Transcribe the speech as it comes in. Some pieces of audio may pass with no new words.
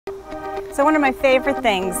So one of my favorite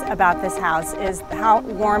things about this house is how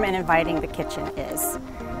warm and inviting the kitchen is.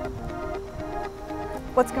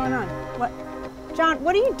 What's going on? What? John,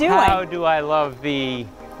 what are you doing? How do I love thee?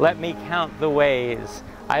 Let me count the ways.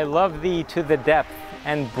 I love thee to the depth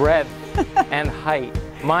and breadth and height.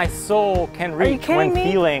 My soul can reach when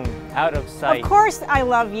feeling out of sight. Of course I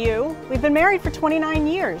love you. We've been married for 29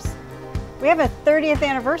 years. We have a 30th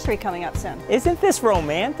anniversary coming up soon. Isn't this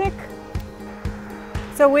romantic?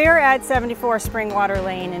 So we're at 74 Springwater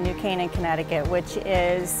Lane in New Canaan, Connecticut, which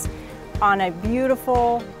is on a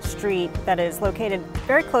beautiful street that is located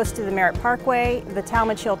very close to the Merritt Parkway, the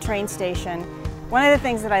Talmadge Hill train station. One of the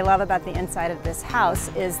things that I love about the inside of this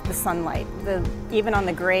house is the sunlight. Even on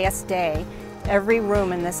the grayest day, every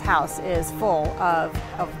room in this house is full of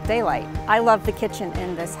daylight. I love the kitchen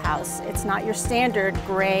in this house. It's not your standard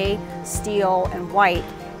gray, steel, and white.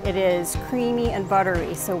 It is creamy and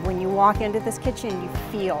buttery, so when you walk into this kitchen, you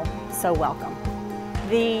feel so welcome.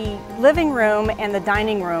 The living room and the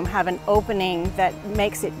dining room have an opening that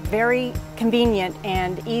makes it very convenient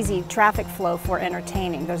and easy traffic flow for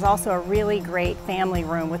entertaining. There's also a really great family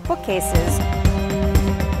room with bookcases.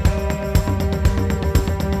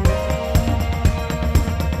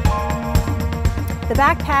 The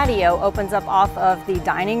back patio opens up off of the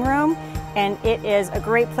dining room, and it is a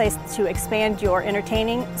great place to expand your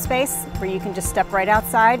entertaining space where you can just step right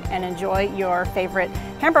outside and enjoy your favorite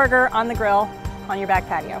hamburger on the grill on your back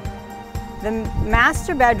patio. The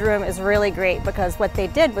master bedroom is really great because what they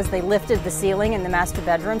did was they lifted the ceiling in the master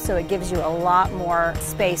bedroom, so it gives you a lot more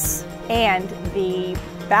space. And the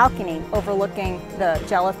balcony overlooking the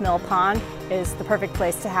Jelliff Mill Pond is the perfect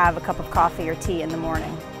place to have a cup of coffee or tea in the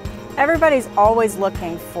morning. Everybody's always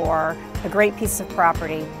looking for a great piece of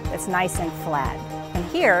property that's nice and flat. And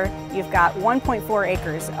here you've got 1.4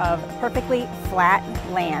 acres of perfectly flat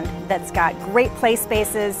land that's got great play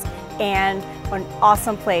spaces and an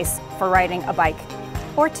awesome place for riding a bike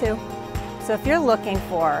or two. So if you're looking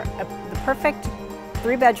for the perfect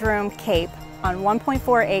 3-bedroom cape on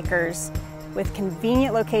 1.4 acres with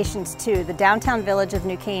convenient locations to the downtown village of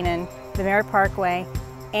New Canaan, the Merritt Parkway,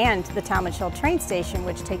 and the Talmadge Hill train station,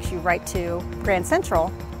 which takes you right to Grand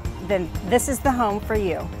Central, then this is the home for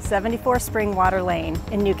you. 74 Springwater Lane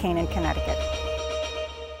in New Canaan, Connecticut.